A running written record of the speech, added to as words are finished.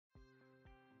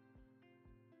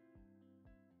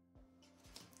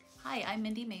Hi, I'm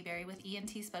Mindy Mayberry with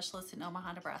ENT Specialist in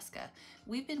Omaha, Nebraska.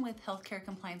 We've been with Healthcare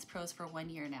Compliance Pros for 1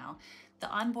 year now. The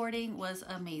onboarding was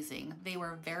amazing. They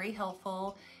were very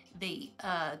helpful. They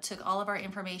took all of our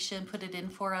information, put it in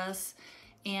for us,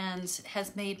 and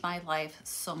has made my life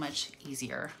so much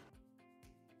easier.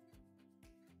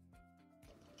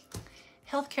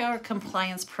 Healthcare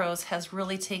Compliance Pros has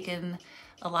really taken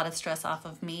a lot of stress off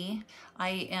of me.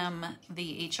 I am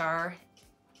the HR,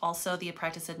 also the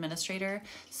practice administrator.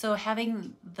 So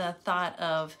having the thought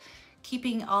of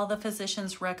keeping all the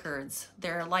physicians' records,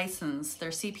 their license, their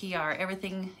CPR,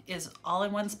 everything is all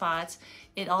in one spot.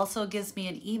 It also gives me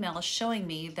an email showing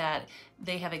me that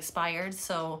they have expired,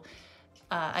 so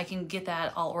I can get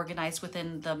that all organized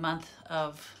within the month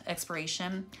of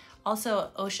expiration.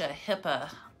 Also, OSHA, HIPAA,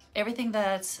 everything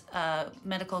that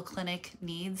medical clinic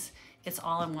needs, it's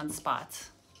all in one spot.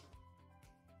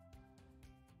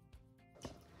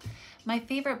 My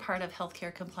favorite part of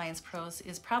Healthcare Compliance Pros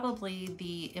is probably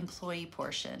the employee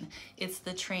portion. It's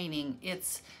the training,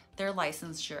 it's their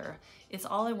licensure. It's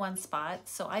all in one spot,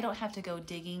 so I don't have to go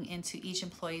digging into each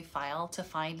employee file to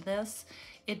find this.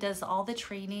 It does all the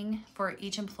training for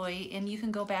each employee, and you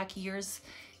can go back years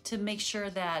to make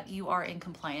sure that you are in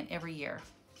compliant every year.